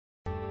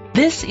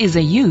This is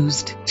a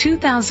used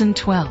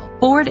 2012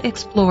 Ford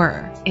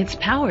Explorer. It's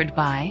powered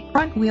by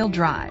front-wheel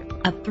drive,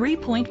 a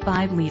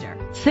 3.5-liter,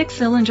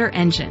 6-cylinder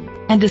engine,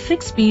 and a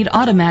 6-speed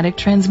automatic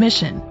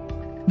transmission.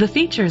 The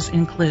features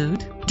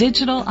include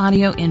digital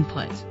audio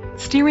input,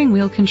 steering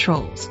wheel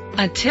controls,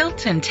 a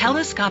tilt and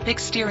telescopic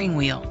steering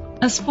wheel,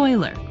 a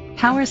spoiler,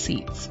 power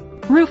seats,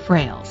 roof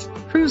rails,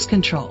 cruise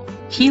control,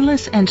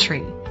 keyless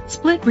entry,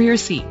 split rear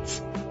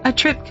seats, a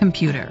trip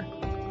computer.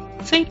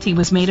 Safety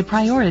was made a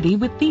priority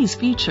with these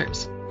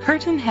features: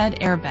 curtain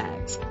head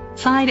airbags,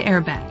 side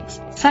airbags,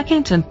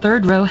 second and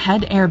third row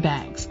head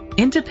airbags,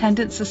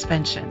 independent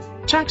suspension,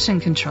 traction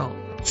control,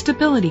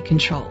 stability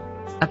control,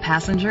 a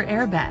passenger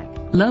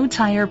airbag, low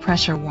tire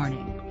pressure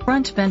warning,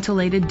 front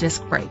ventilated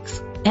disc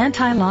brakes,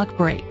 anti-lock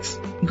brakes.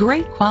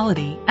 Great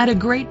quality at a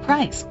great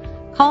price.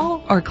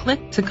 Call or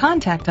click to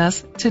contact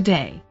us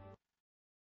today.